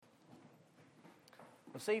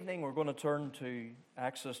This evening we're going to turn to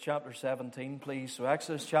Exodus chapter 17, please. So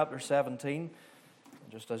Exodus chapter 17,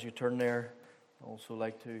 just as you turn there, I'd also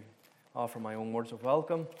like to offer my own words of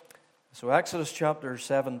welcome. So Exodus chapter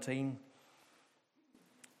 17,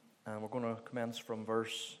 and we're going to commence from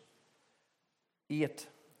verse 8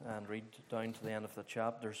 and read down to the end of the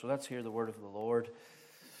chapter. So let's hear the word of the Lord.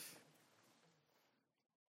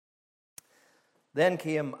 Then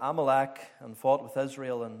came Amalek and fought with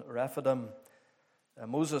Israel in Rephidim. And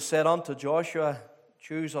Moses said unto Joshua,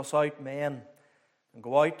 Choose us out men, and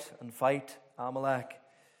go out and fight Amalek.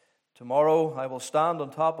 Tomorrow I will stand on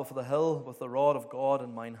top of the hill with the rod of God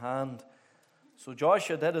in mine hand. So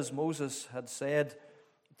Joshua did as Moses had said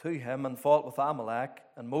to him, and fought with Amalek.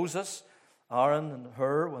 And Moses, Aaron, and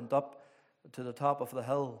Hur went up to the top of the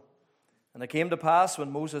hill. And it came to pass,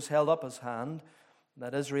 when Moses held up his hand,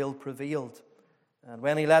 that Israel prevailed. And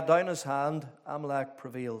when he let down his hand, Amalek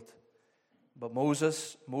prevailed. But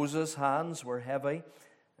Moses' hands were heavy,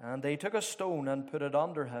 and they took a stone and put it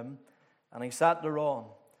under him, and he sat thereon.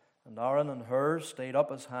 And Aaron and Hur stayed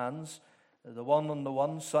up his hands, the one on the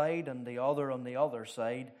one side and the other on the other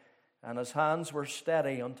side, and his hands were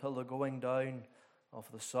steady until the going down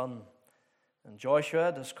of the sun. And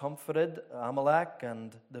Joshua discomfited Amalek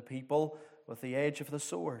and the people with the edge of the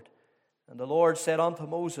sword. And the Lord said unto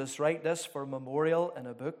Moses, Write this for memorial in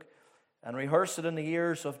a book, and rehearse it in the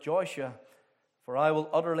ears of Joshua. For I will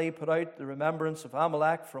utterly put out the remembrance of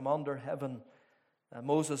Amalek from under heaven. And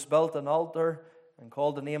Moses built an altar and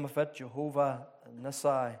called the name of it Jehovah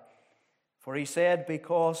Nissi. For he said,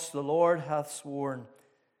 Because the Lord hath sworn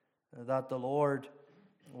that the Lord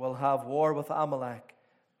will have war with Amalek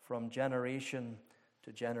from generation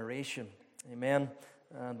to generation. Amen.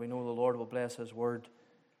 And we know the Lord will bless his word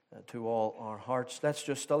to all our hearts. Let's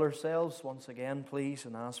just still ourselves once again, please,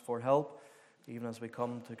 and ask for help, even as we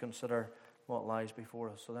come to consider what lies before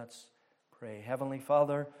us. So let's pray. Heavenly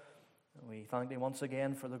Father, we thank Thee once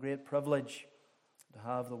again for the great privilege to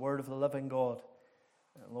have the Word of the living God.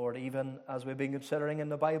 And Lord, even as we've been considering in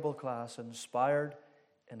the Bible class, inspired,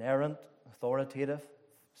 inerrant, authoritative,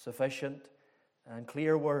 sufficient, and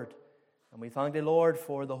clear Word. And we thank Thee, Lord,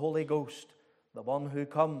 for the Holy Ghost, the one who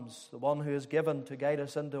comes, the one who is given to guide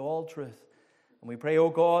us into all truth. And we pray, O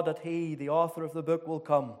God, that He, the author of the book, will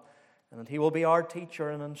come, and that He will be our teacher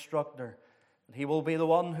and instructor, that He will be the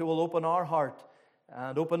one who will open our heart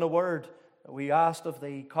and open the Word. We ask of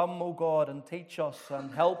Thee, come, O God, and teach us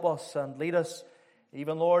and help us and lead us,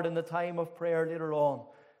 even, Lord, in the time of prayer later on.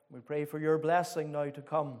 We pray for Your blessing now to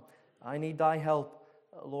come. I need Thy help.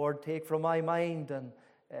 Lord, take from my mind and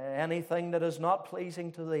anything that is not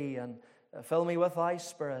pleasing to Thee, and fill me with Thy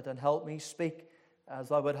Spirit, and help me speak as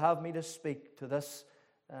Thou would have me to speak to this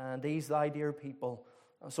and these Thy dear people.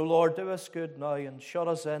 So, Lord, do us good now and shut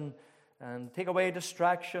us in and take away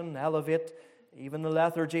distraction, elevate even the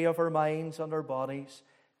lethargy of our minds and our bodies,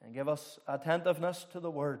 and give us attentiveness to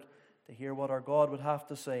the Word to hear what our God would have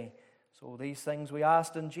to say. So these things we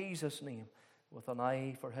ask in Jesus' name, with an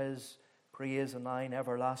eye for His praise and Thine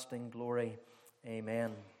everlasting glory.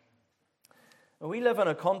 Amen. We live in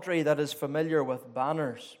a country that is familiar with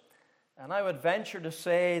banners, and I would venture to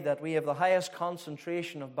say that we have the highest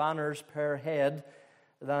concentration of banners per head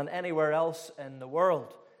than anywhere else in the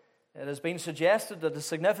world. It has been suggested that the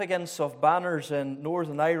significance of banners in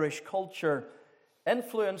Northern Irish culture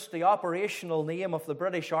influenced the operational name of the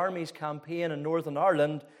British Army's campaign in Northern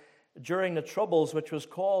Ireland during the Troubles, which was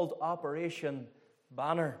called Operation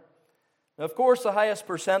Banner. Now, of course, the highest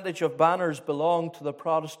percentage of banners belong to the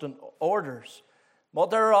Protestant orders, but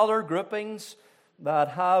there are other groupings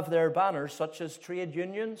that have their banners, such as trade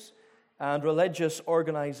unions and religious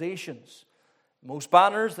organizations. Most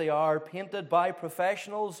banners, they are painted by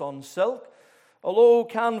professionals on silk, although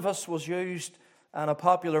canvas was used and a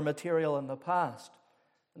popular material in the past.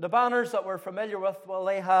 The banners that we're familiar with, well,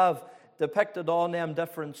 they have depicted on them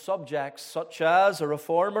different subjects, such as a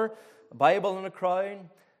reformer, a Bible and a crown,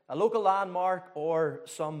 a local landmark, or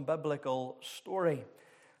some biblical story.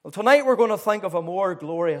 Well, tonight we're going to think of a more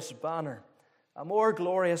glorious banner. A more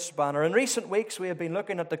glorious banner. In recent weeks, we have been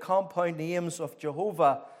looking at the compound names of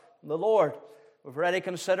Jehovah, the Lord. We've already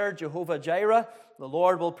considered Jehovah Jireh, the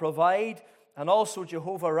Lord will provide, and also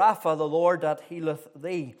Jehovah Rapha, the Lord that healeth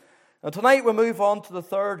thee. And tonight we move on to the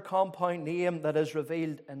third compound name that is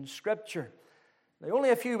revealed in Scripture. Now, only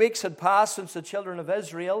a few weeks had passed since the children of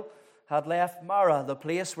Israel had left Marah, the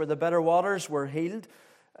place where the bitter waters were healed,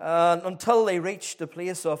 until they reached the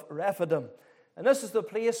place of Rephidim. And this is the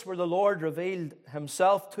place where the Lord revealed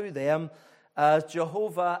Himself to them as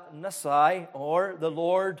Jehovah Nissi, or the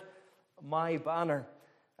Lord my banner.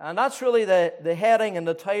 And that's really the heading and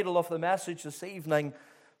the title of the message this evening,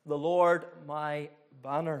 The Lord My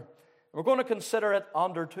Banner. We're going to consider it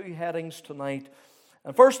under two headings tonight.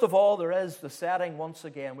 And first of all, there is the setting once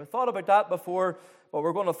again. We thought about that before, but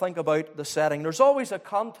we're going to think about the setting. There's always a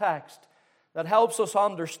context that helps us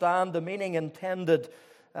understand the meaning intended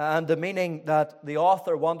and the meaning that the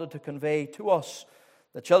author wanted to convey to us.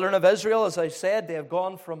 The children of Israel, as I said, they have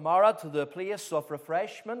gone from Marah to the place of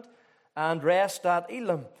refreshment and rest at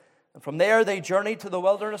Elim. And from there they journeyed to the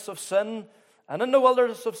wilderness of sin. And in the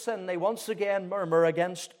wilderness of sin they once again murmur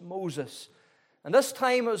against Moses. And this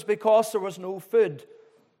time it was because there was no food,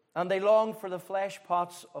 and they longed for the flesh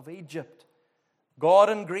pots of Egypt. God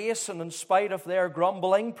in grace and in spite of their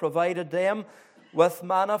grumbling provided them with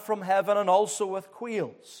manna from heaven and also with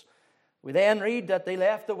quails. We then read that they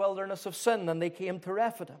left the wilderness of sin and they came to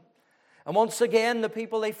Rephidim. And once again the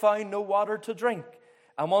people, they found no water to drink.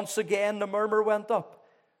 And once again the murmur went up,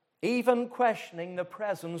 even questioning the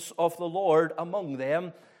presence of the Lord among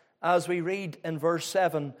them, as we read in verse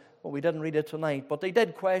 7. Well, we didn't read it tonight, but they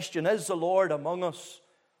did question, is the Lord among us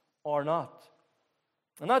or not?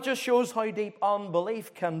 And that just shows how deep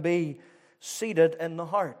unbelief can be seated in the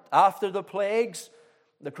heart. After the plagues,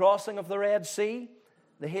 the crossing of the Red Sea,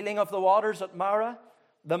 the healing of the waters at Marah,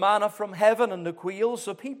 the manna from heaven and the quails,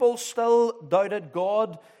 the people still doubted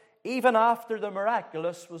God even after the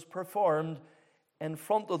miraculous was performed in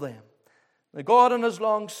front of them. Now, God in His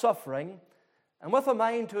long suffering, and with a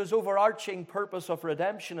mind to His overarching purpose of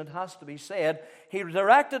redemption, it has to be said, He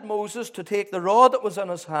directed Moses to take the rod that was in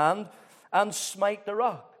his hand and smite the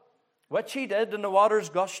rock, which he did, and the waters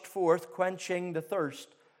gushed forth, quenching the thirst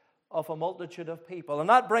of a multitude of people. And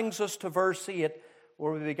that brings us to verse 8,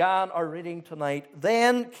 where we began our reading tonight.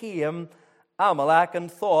 Then came Amalek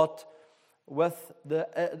and fought with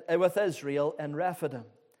Israel in Rephidim.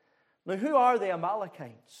 Now, who are the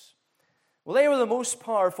Amalekites? Well, they were the most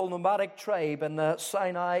powerful nomadic tribe in the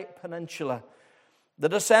Sinai Peninsula. The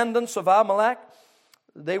descendants of Amalek,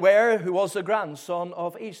 they were, who was the grandson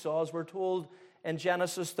of Esau, as we're told in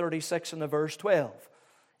Genesis 36 and verse 12.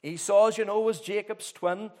 Esau, as you know, was Jacob's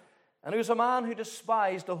twin, and he was a man who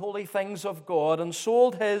despised the holy things of God and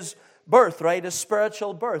sold his birthright, his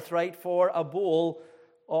spiritual birthright, for a bowl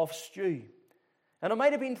of stew. And it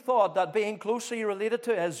might have been thought that being closely related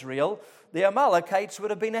to Israel, the Amalekites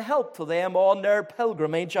would have been a help to them on their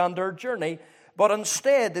pilgrimage and their journey, but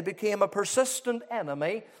instead they became a persistent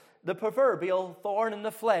enemy, the proverbial thorn in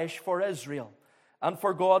the flesh for Israel and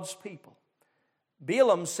for God's people.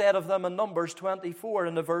 Balaam said of them in Numbers 24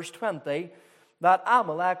 in the verse 20 that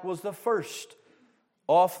Amalek was the first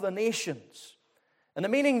of the nations. And the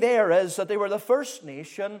meaning there is that they were the first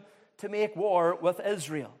nation to make war with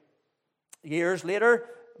Israel. Years later,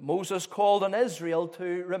 Moses called on Israel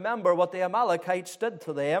to remember what the Amalekites did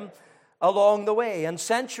to them along the way. And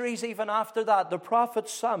centuries even after that, the prophet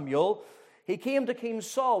Samuel, he came to King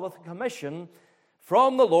Saul with a commission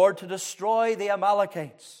from the Lord to destroy the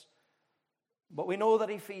Amalekites. But we know that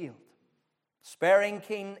he failed, sparing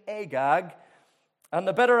King Agag. And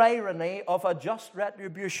the bitter irony of a just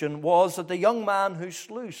retribution was that the young man who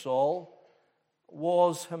slew Saul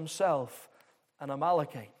was himself an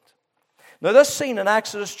Amalekite. Now, this scene in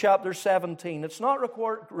Exodus chapter 17, it's not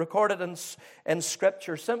recorded in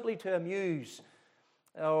Scripture simply to amuse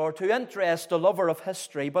or to interest a lover of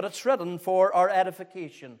history, but it's written for our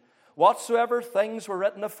edification. Whatsoever things were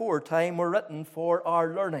written aforetime were written for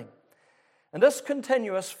our learning. And this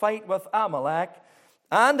continuous fight with Amalek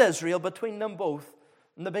and Israel, between them both,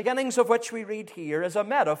 and the beginnings of which we read here, is a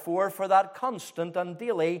metaphor for that constant and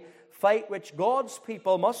daily fight which God's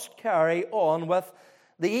people must carry on with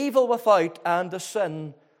the evil without and the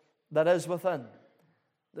sin that is within.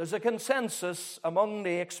 There's a consensus among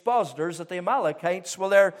the expositors that the Amalekites,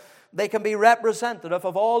 well, they can be representative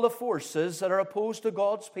of all the forces that are opposed to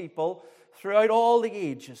God's people throughout all the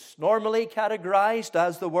ages, normally categorized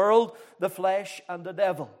as the world, the flesh, and the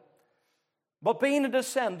devil. But being the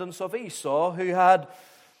descendants of Esau, who had,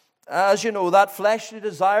 as you know, that fleshly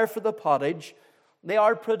desire for the pottage, they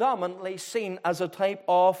are predominantly seen as a type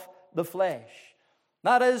of the flesh.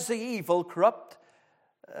 That is the evil, corrupt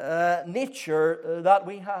nature that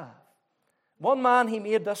we have. One man, he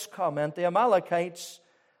made this comment: the Amalekites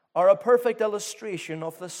are a perfect illustration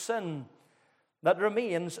of the sin that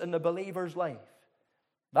remains in the believer's life.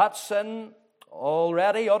 That sin,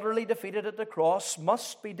 already utterly defeated at the cross,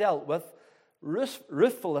 must be dealt with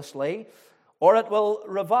ruthlessly, or it will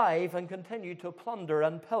revive and continue to plunder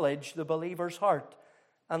and pillage the believer's heart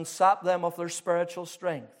and sap them of their spiritual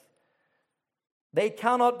strength. They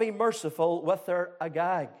cannot be merciful with their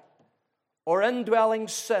Agag, or indwelling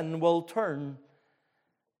sin will turn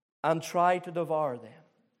and try to devour them.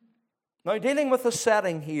 Now, dealing with the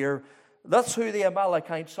setting here, that's who the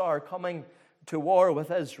Amalekites are coming to war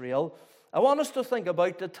with Israel. I want us to think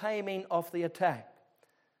about the timing of the attack.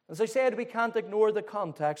 As I said, we can't ignore the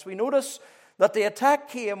context. We notice that the attack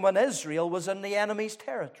came when Israel was in the enemy's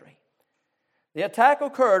territory. The attack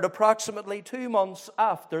occurred approximately 2 months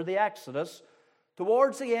after the Exodus,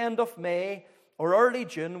 towards the end of May or early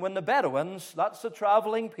June, when the Bedouins, that's the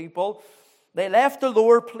traveling people, they left the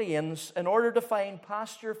lower plains in order to find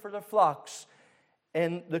pasture for their flocks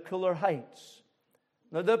in the cooler heights.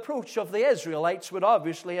 Now, the approach of the Israelites would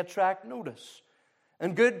obviously attract notice.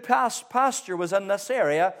 And good pasture was in this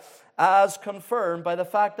area, as confirmed by the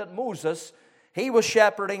fact that Moses, he was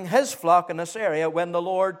shepherding his flock in this area when the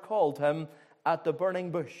Lord called him at the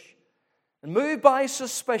burning bush. And moved by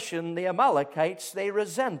suspicion, the Amalekites, they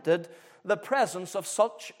resented the presence of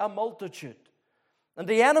such a multitude. And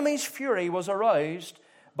the enemy's fury was aroused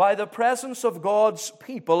by the presence of God's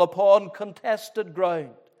people upon contested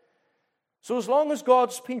ground. So as long as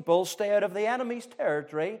God's people stay out of the enemy's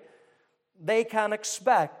territory, they can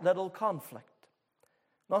expect little conflict.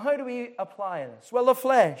 Now, how do we apply this? Well, the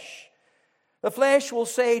flesh will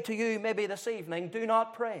say to you maybe this evening, do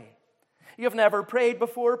not pray. You've never prayed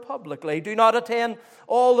before publicly. Do not attend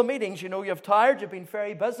all the meetings. You know you're tired, you've been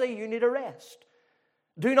very busy, you need a rest.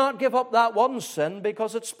 Do not give up that one sin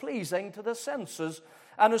because it's pleasing to the senses.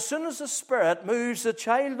 And as soon as the Spirit moves the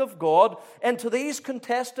child of God into these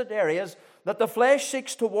contested areas that the flesh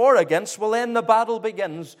seeks to war against, well, then the battle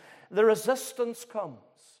begins. The resistance comes.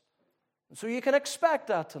 And so you can expect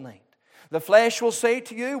that tonight. The flesh will say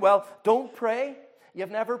to you, well, don't pray.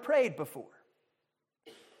 You've never prayed before.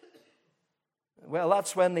 Well,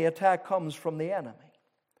 that's when the attack comes from the enemy.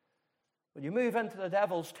 When you move into the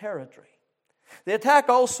devil's territory. The attack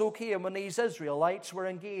also came when these Israelites were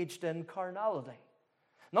engaged in carnality.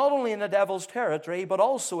 Not only in the devil's territory, but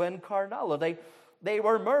also in carnality. They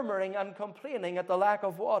were murmuring and complaining at the lack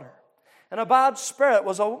of water. And a bad spirit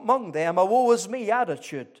was among them, a woe is me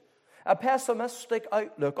attitude, a pessimistic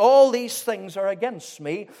outlook. All these things are against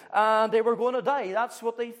me, and they were going to die. That's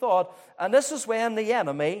what they thought. And this is when the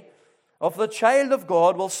enemy of the child of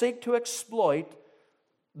God will seek to exploit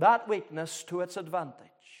that weakness to its advantage.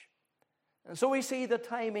 And so we see the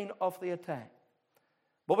timing of the attack.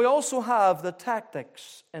 But we also have the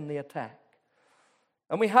tactics in the attack.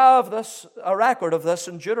 And we have a record of this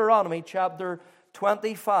in Deuteronomy chapter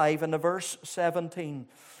 25 and verse 17.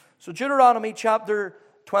 So Deuteronomy chapter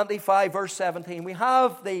 25 verse 17, we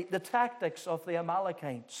have the tactics of the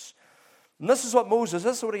Amalekites. And this is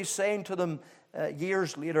what he's saying to them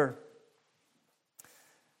years later.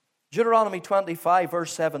 Deuteronomy 25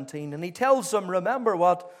 verse 17, and he tells them, remember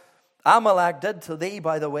what Amalek did to thee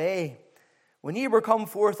by the way, when ye were come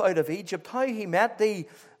forth out of Egypt, how he met thee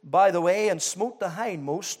by the way, and smote the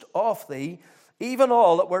hindmost of thee, even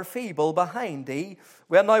all that were feeble behind thee,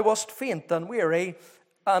 when thou wast faint and weary,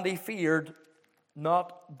 and he feared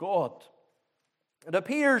not God. It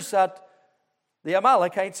appears that the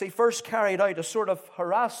Amalekites, they first carried out a sort of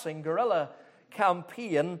harassing guerrilla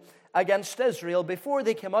campaign against Israel before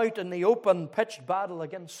they came out in the open pitched battle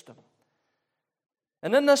against them.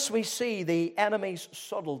 And in this we see the enemy's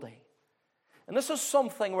subtlety. And this is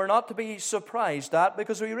something we're not to be surprised at,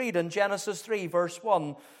 because we read in Genesis 3 verse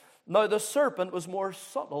 1, now the serpent was more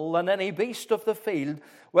subtle than any beast of the field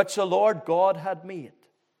which the Lord God had made.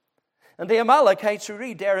 And the Amalekites, we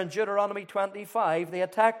read there in Deuteronomy 25, they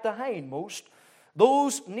attacked the hindmost,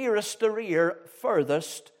 those nearest the rear,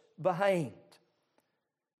 furthest behind.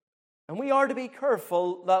 And we are to be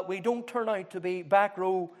careful that we don't turn out to be back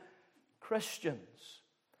row Christians.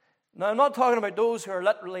 Now, I'm not talking about those who are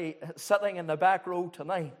literally sitting in the back row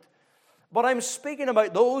tonight, but I'm speaking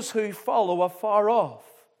about those who follow afar off,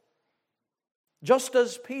 just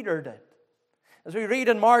as Peter did. As we read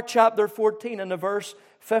in Mark chapter 14 and verse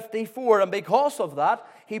 54, and because of that,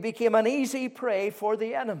 he became an easy prey for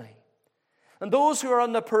the enemy. And those who are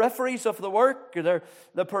on the peripheries of the work,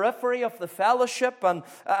 the periphery of the fellowship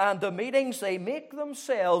and the meetings, they make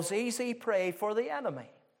themselves easy prey for the enemy.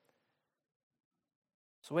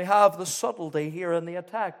 So we have the subtlety here in the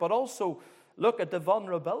attack, but also look at the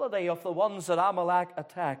vulnerability of the ones that Amalek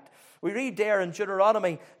attacked. We read there in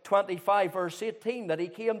Deuteronomy 25 verse 18 that he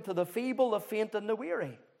came to the feeble, the faint, and the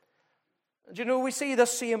weary. And you know, we see the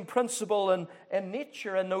same principle in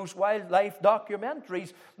nature in those wildlife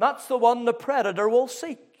documentaries. That's the one the predator will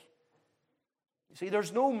seek. You see,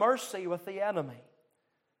 there's no mercy with the enemy.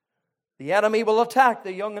 The enemy will attack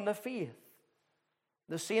the young in the faith,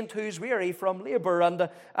 the saint who's weary from labor,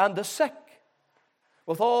 and the sick.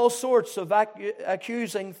 with all sorts of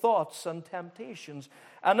accusing thoughts and temptations.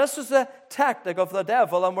 And this is the tactic of the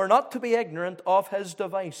devil, and we're not to be ignorant of his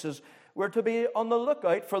devices. We're to be on the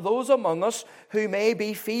lookout for those among us who may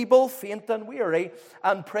be feeble, faint, and weary,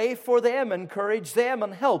 and pray for them, encourage them,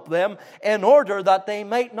 and help them in order that they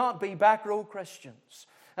might not be back row Christians.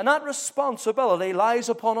 And that responsibility lies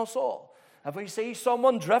upon us all. If we see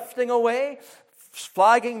someone drifting away,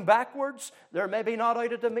 flagging backwards, they're maybe not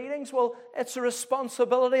out at the meetings, well, it's a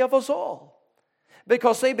responsibility of us all,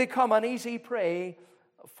 because they become an easy prey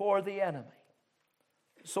for the enemy.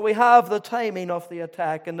 So we have the timing of the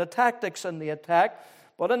attack and the tactics in the attack,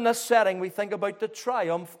 but in this setting we think about the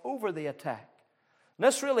triumph over the attack. And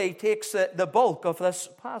this really takes the bulk of this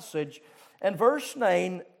passage. In verse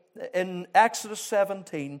 9, in Exodus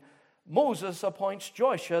 17, Moses appoints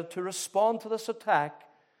Joshua to respond to this attack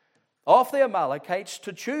of the Amalekites,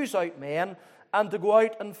 to choose out men and to go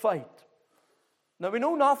out and fight. Now we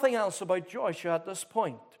know nothing else about Joshua at this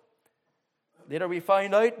point. Later we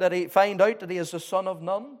find out that he is the son of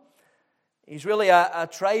Nun. He's really a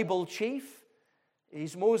tribal chief.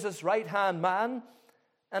 He's Moses' right-hand man,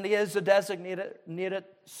 and he is a designated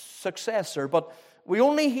successor. But we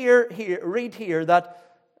only read here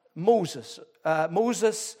that Moses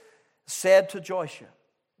said to Joshua.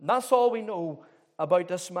 And that's all we know about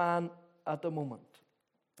this man at the moment.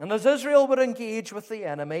 And as Israel would engage with the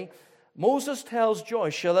enemy, Moses tells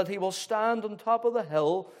Joshua that he will stand on top of the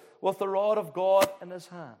hill with the rod of God in his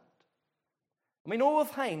hand. We know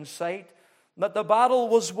with hindsight that the battle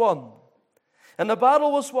was won. And the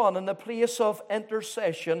battle was won in the place of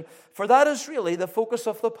intercession, for that is really the focus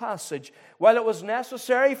of the passage. While it was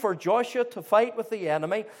necessary for Joshua to fight with the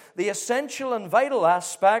enemy, the essential and vital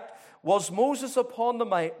aspect was Moses upon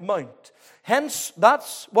the mount. Hence,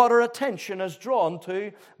 that's what our attention is drawn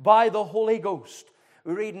to by the Holy Ghost.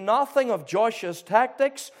 We read nothing of Joshua's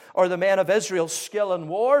tactics or the men of Israel's skill in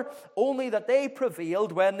war, only that they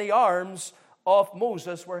prevailed when the arms of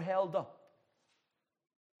Moses were held up.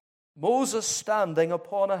 Moses standing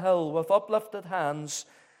upon a hill with uplifted hands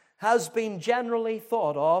has been generally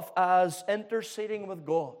thought of as interceding with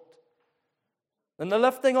God. In the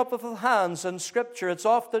lifting up of the hands in Scripture, it's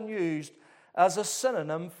often used as a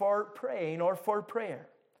synonym for praying or for prayer.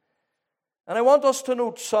 And I want us to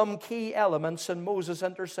note some key elements in Moses'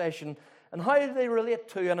 intercession and how they relate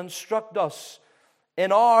to and instruct us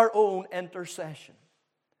in our own intercession.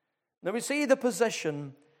 Now we see the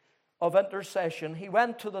position of intercession. He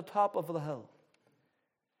went to the top of the hill.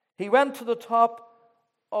 He went to the top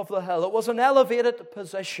of the hill. It was an elevated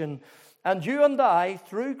position. And you and I,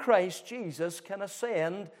 through Christ Jesus, can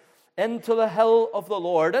ascend into the hill of the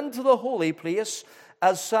Lord, into the holy place,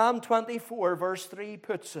 as Psalm 24 verse 3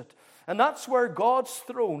 puts it. And that's where God's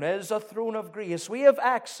throne is, a throne of grace. We have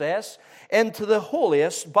access into the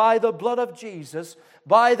holiest by the blood of Jesus,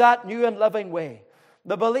 by that new and living way.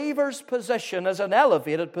 The believer's position is an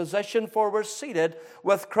elevated position, for we're seated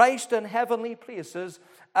with Christ in heavenly places,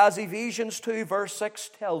 as Ephesians 2 verse 6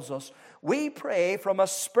 tells us. We pray from a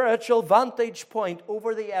spiritual vantage point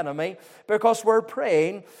over the enemy because we're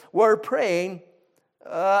praying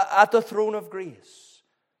at the throne of grace.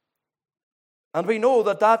 And we know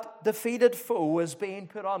that defeated foe is being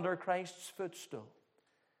put under Christ's footstool.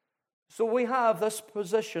 So we have this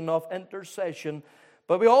position of intercession,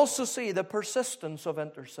 but we also see the persistence of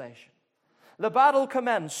intercession. The battle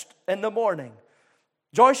commenced in the morning.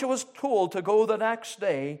 Joshua was told to go the next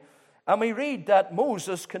day, and we read that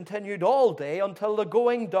Moses continued all day until the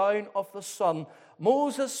going down of the sun.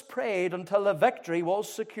 Moses prayed until the victory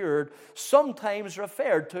was secured, sometimes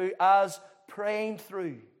referred to as praying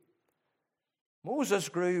through. Moses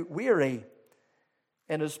grew weary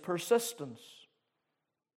in his persistence,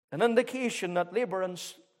 an indication that labor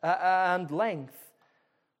and length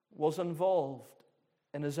was involved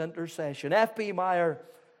in his intercession. F.B. Meyer,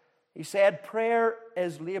 he said, prayer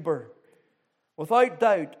is labor. Without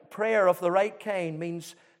doubt, prayer of the right kind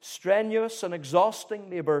means strenuous and exhausting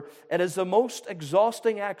labor. It is the most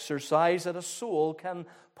exhausting exercise that a soul can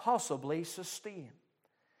possibly sustain.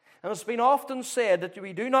 And it's been often said that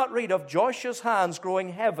we do not read of Joshua's hands growing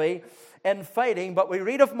heavy in fighting, but we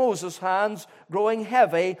read of Moses' hands growing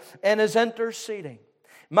heavy in his interceding.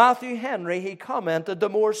 Matthew Henry, he commented, the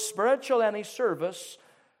more spiritual any service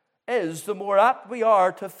is, the more apt we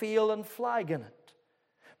are to feel and flag in it.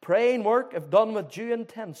 Praying work, if done with due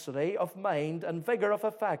intensity of mind and vigor of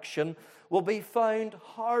affection, will be found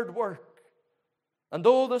hard work. And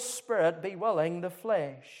though the spirit be willing, the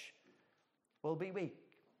flesh will be weak.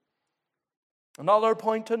 Another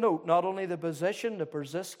point to note, not only the position, the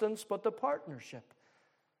persistence, but the partnership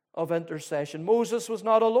of intercession. Moses was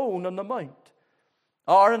not alone on the mount.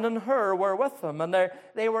 Aaron and Hur were with him, and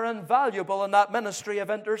they were invaluable in that ministry of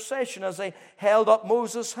intercession as they held up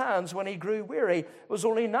Moses' hands when he grew weary. It was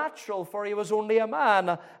only natural, for he was only a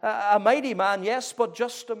man, a mighty man, yes, but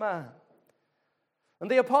just a man. And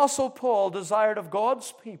the Apostle Paul desired of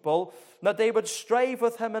God's people that they would strive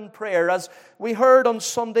with him in prayer. As we heard on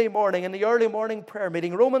Sunday morning in the early morning prayer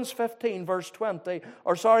meeting, Romans 15, verse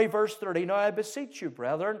 30. Now I beseech you,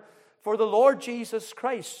 brethren, for the Lord Jesus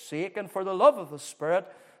Christ's sake and for the love of the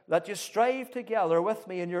Spirit, that you strive together with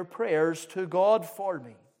me in your prayers to God for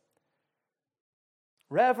me.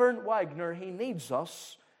 Reverend Wagner, he needs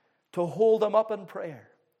us to hold him up in prayer.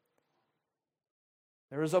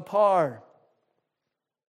 There is a power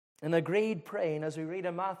in agreed praying, as we read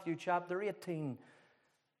in Matthew chapter 18,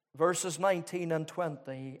 verses 19 and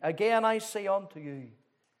 20. Again I say unto you,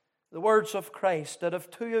 the words of Christ, that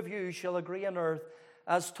if two of you shall agree on earth,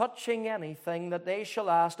 as touching anything that they shall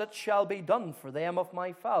ask, it shall be done for them of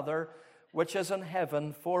my Father which is in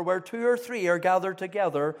heaven. For where two or three are gathered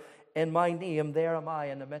together in my name, there am I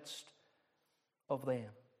in the midst of them.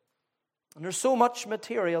 And there's so much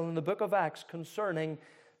material in the book of Acts concerning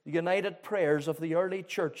the united prayers of the early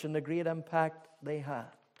church and the great impact they had.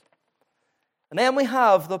 And then we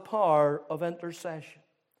have the power of intercession.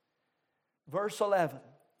 Verse 11.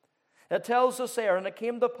 It tells us there, and it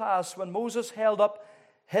came to pass when Moses held up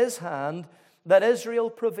his hand that Israel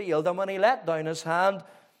prevailed, and when he let down his hand,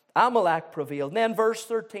 Amalek prevailed. And then verse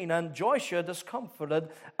 13, and Joshua discomfited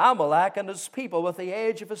Amalek and his people with the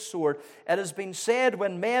edge of his sword. It has been said,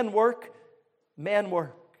 when men work, men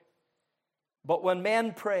work. But when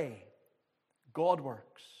men pray, God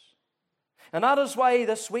works. And that is why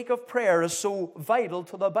this week of prayer is so vital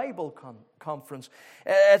to the Bible conference.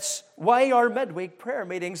 It's why our midweek prayer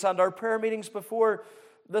meetings and our prayer meetings before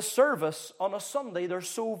the service on a Sunday, they're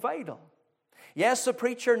so vital. Yes, the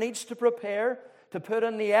preacher needs to prepare, to put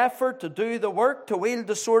in the effort, to do the work, to wield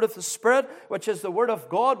the sword of the Spirit, which is the Word of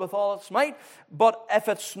God with all its might. But if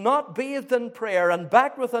it's not bathed in prayer and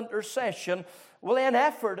backed with intercession, well, then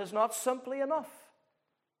effort is not simply enough.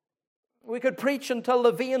 We could preach until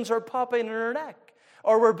the veins are popping in our neck,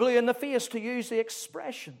 or we're blue in the face, to use the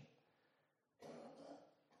expression.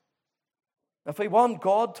 If we want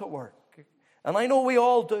God to work, and I know we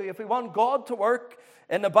all do, if we want God to work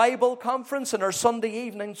in the Bible conference and our Sunday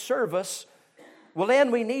evening service, well,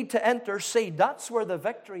 then we need to intercede. That's where the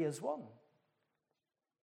victory is won.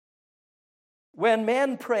 When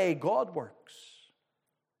men pray, God works.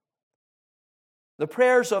 The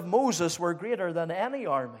prayers of Moses were greater than any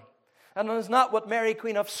army. And it is not what Mary,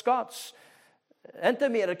 Queen of Scots,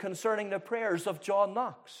 intimated concerning the prayers of John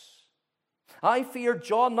Knox. I feared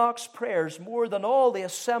John Knox's prayers more than all the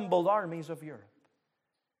assembled armies of Europe,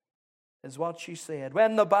 is what she said.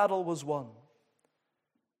 When the battle was won,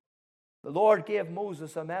 the Lord gave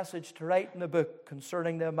Moses a message to write in the book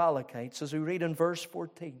concerning the Amalekites, as we read in verse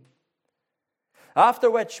 14.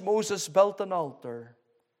 After which Moses built an altar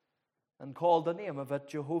and called the name of it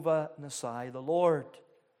Jehovah Nissi, the Lord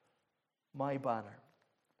my banner.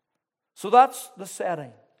 So that's the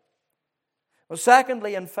setting. Well,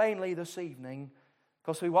 secondly and finally this evening,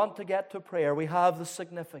 because we want to get to prayer, we have the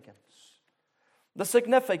significance. The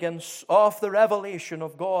significance of the revelation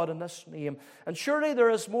of God in this name. And surely there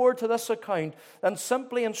is more to this account than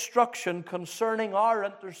simply instruction concerning our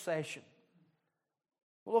intercession.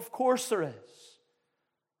 Well, of course there is.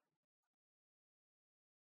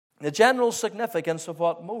 The general significance of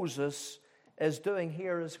what Moses is doing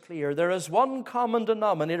here is clear. There is one common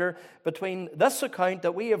denominator between this account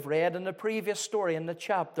that we have read and the previous story in the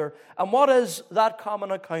chapter. And what is that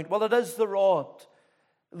common account? Well, it is the rod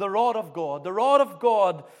of God. The rod of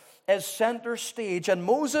God is center stage, and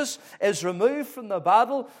Moses is removed from the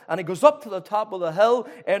battle and he goes up to the top of the hill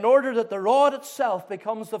in order that the rod itself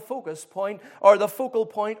becomes the focus point or the focal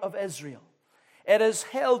point of Israel. It is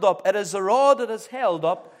held up. It is the rod that is held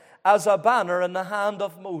up as a banner in the hand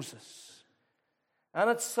of Moses. And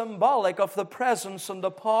it's symbolic of the presence and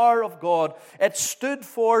the power of God. It stood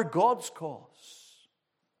for God's cause.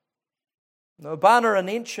 The banner in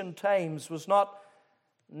ancient times was not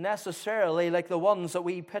necessarily like the ones that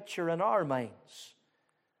we picture in our minds.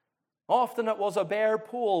 Often it was a bare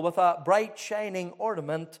pole with a bright shining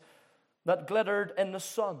ornament that glittered in the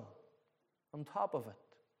sun on top of it.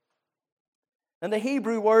 And the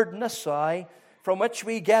Hebrew word nisai, from which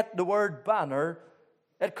we get the word banner,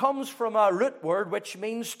 it comes from a root word which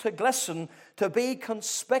means to glisten, to be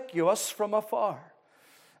conspicuous from afar.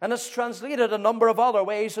 And it's translated a number of other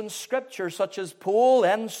ways in Scripture, such as pole,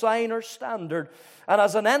 ensign, or standard. And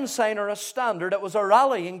as an ensign or a standard, it was a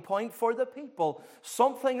rallying point for the people,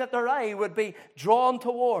 something that their eye would be drawn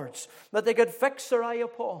towards, that they could fix their eye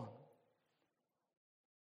upon.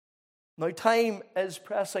 Now, time is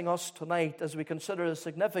pressing us tonight as we consider the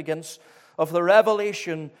significance of the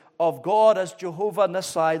revelation of God as Jehovah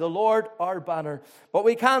Nissi, the Lord our banner. But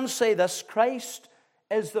we can say this: Christ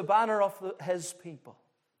is the banner of His people.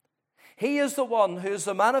 He is the one who is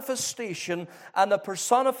the manifestation and the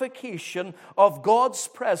personification of God's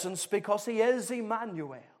presence, because He is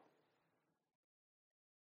Emmanuel.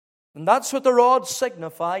 And that's what the rod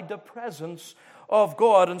signified, the presence of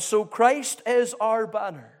God. And so Christ is our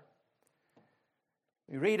banner.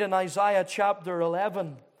 We read in Isaiah chapter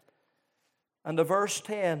 11 and the verse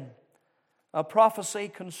 10, a prophecy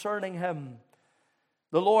concerning Him,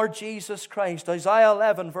 the Lord Jesus Christ. Isaiah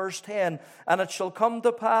 11 verse 10, and it shall come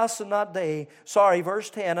to pass in that day, verse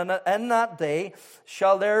 10, and in that day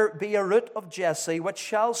shall there be a root of Jesse, which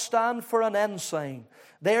shall stand for an ensign.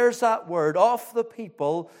 There's that word, of the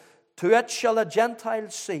people. To it shall a Gentile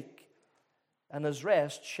seek, and his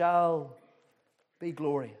rest shall be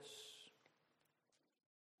glorious.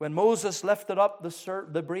 When Moses lifted up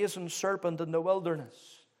the brazen serpent in the wilderness,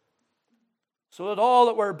 so that all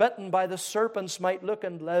that were bitten by the serpents might look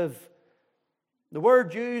and live, the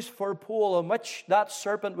word used for pole on which that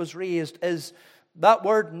serpent was raised is that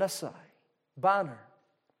word Nissi, banner.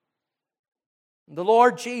 The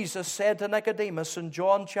Lord Jesus said to Nicodemus in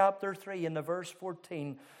John chapter 3 in the verse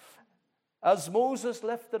 14, as Moses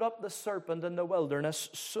lifted up the serpent in the wilderness,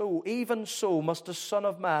 even so must the Son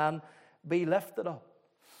of Man be lifted up.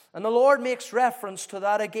 And the Lord makes reference to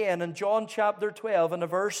that again in John chapter 12 and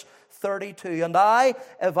verse 32. And I,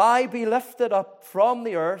 if I be lifted up from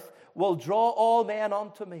the earth, will draw all men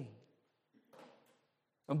unto me.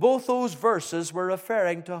 And both those verses were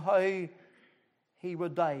referring to how He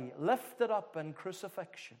would die, lifted up in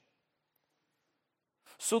crucifixion.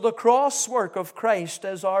 So the cross work of Christ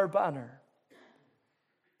is our banner.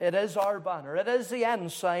 It is our banner. It is the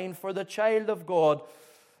ensign for the child of God.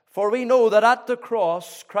 For we know that at the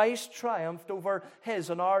cross, Christ triumphed over His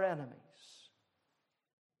and our enemies.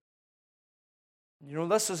 You know,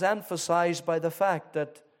 this is emphasized by the fact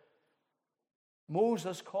that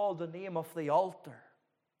Moses called the name of the altar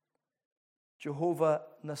Jehovah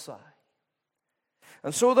Nissi.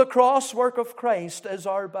 And so the cross work of Christ is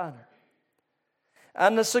our banner.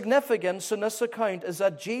 And the significance in this account is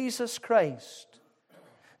that Jesus Christ,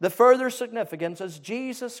 the further significance is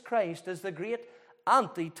Jesus Christ is the great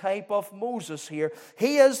antitype of Moses here.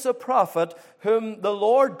 He is the prophet whom the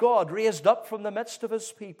Lord God raised up from the midst of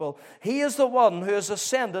His people. He is the one who has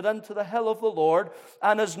ascended into the hill of the Lord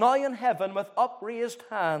and is now in heaven with upraised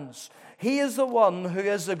hands. He is the one who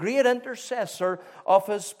is the great intercessor of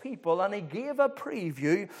His people, and He gave a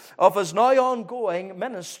preview of His now ongoing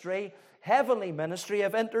ministry, heavenly ministry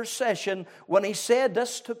of intercession, when He said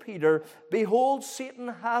this to Peter, behold, Satan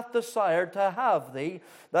hath desired to have thee,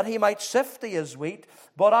 that he might sift thee as wheat,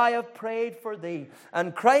 but I have prayed for thee.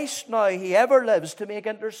 And Christ now, He ever lives to make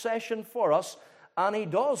intercession for us, and He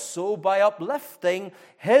does so by uplifting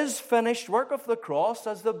His finished work of the cross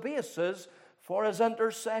as the basis for His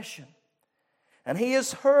intercession. And He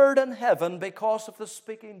is heard in heaven because of the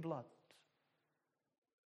speaking blood.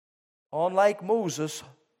 Unlike Moses,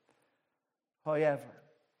 however,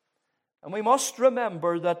 and we must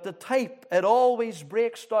remember that the type, it always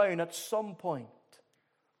breaks down at some point.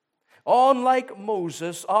 Unlike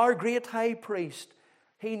Moses, our great high priest,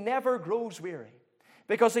 he never grows weary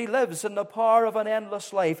because he lives in the power of an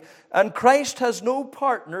endless life. And Christ has no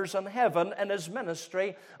partners in heaven in His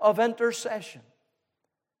ministry of intercession.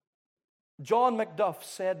 John Macduff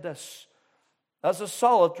said this, as a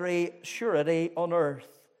solitary surety on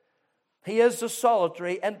earth, He is the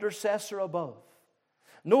solitary intercessor above.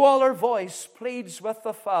 No other voice pleads with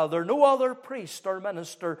the Father. No other priest or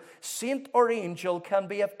minister, saint or angel can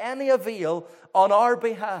be of any avail on our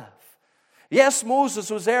behalf. Yes,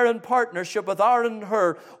 Moses was there in partnership with Aaron and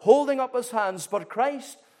Hur, holding up his hands, but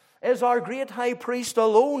Christ is our great high priest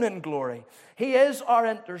alone in glory. He is our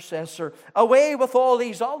intercessor, away with all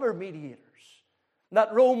these other mediators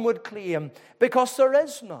that Rome would claim, because there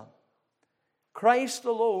is none. Christ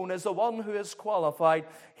alone is the one who is qualified.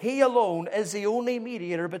 He alone is the only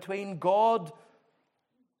mediator between God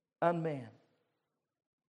and man.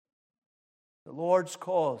 The Lord's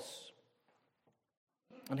cause.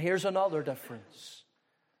 And here's another difference.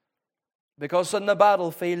 Because in the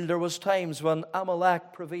battlefield there was times when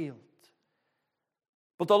Amalek prevailed.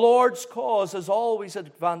 But the Lord's cause is always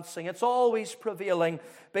advancing. It's always prevailing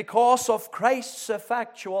because of Christ's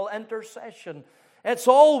effectual intercession. It's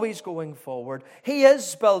always going forward. He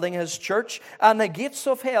is building His church, and the gates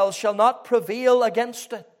of hell shall not prevail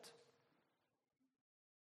against it.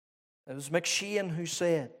 It was McShane who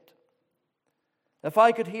said, if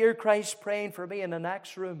I could hear Christ praying for me in the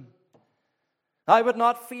next room, I would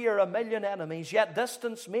not fear a million enemies, yet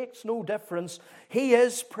distance makes no difference. He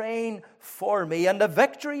is praying for me, and the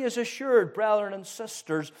victory is assured, brethren and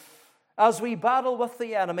sisters, as we battle with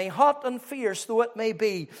the enemy, hot and fierce though it may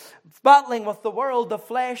be, battling with the world, the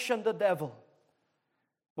flesh, and the devil.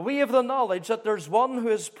 We have the knowledge that there's one who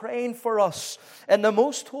is praying for us in the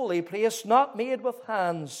most holy place, not made with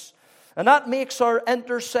hands, and that makes our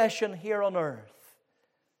intercession here on earth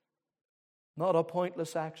not a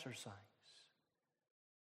pointless exercise.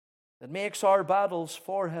 It makes our battles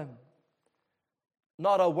for Him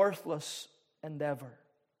not a worthless endeavor.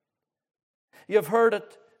 You've heard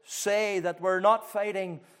it say that we're not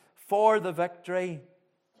fighting for the victory,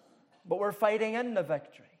 but we're fighting in the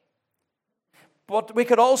victory. But we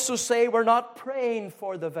could also say we're not praying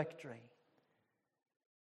for the victory,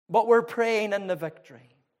 but we're praying in the victory.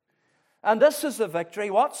 And this is the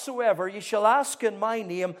victory: whatsoever ye shall ask in my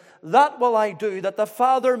name, that will I do, that the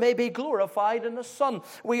Father may be glorified in the Son.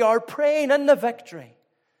 We are praying in the victory.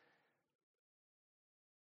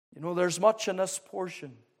 You know, there's much in this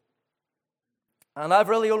portion. And I've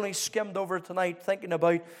really only skimmed over tonight thinking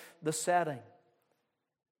about the setting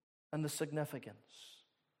and the significance.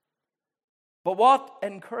 But what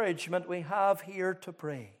encouragement we have here to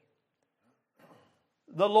pray.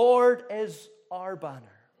 The Lord is our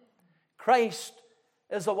banner. Christ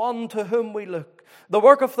is the one to whom we look. The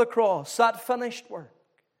work of the cross, that finished work,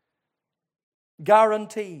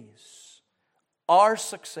 guarantees our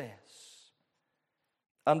success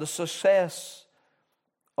and the success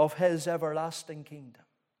of His everlasting kingdom.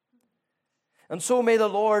 And so may the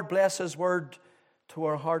Lord bless His word to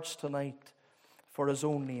our hearts tonight for His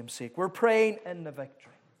own name's sake. We're praying in the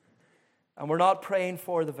victory, and we're not praying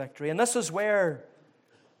for the victory. And this is where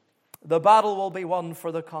the battle will be won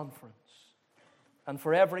for the conference and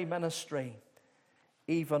for every ministry,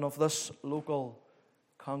 even of this local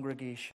congregation.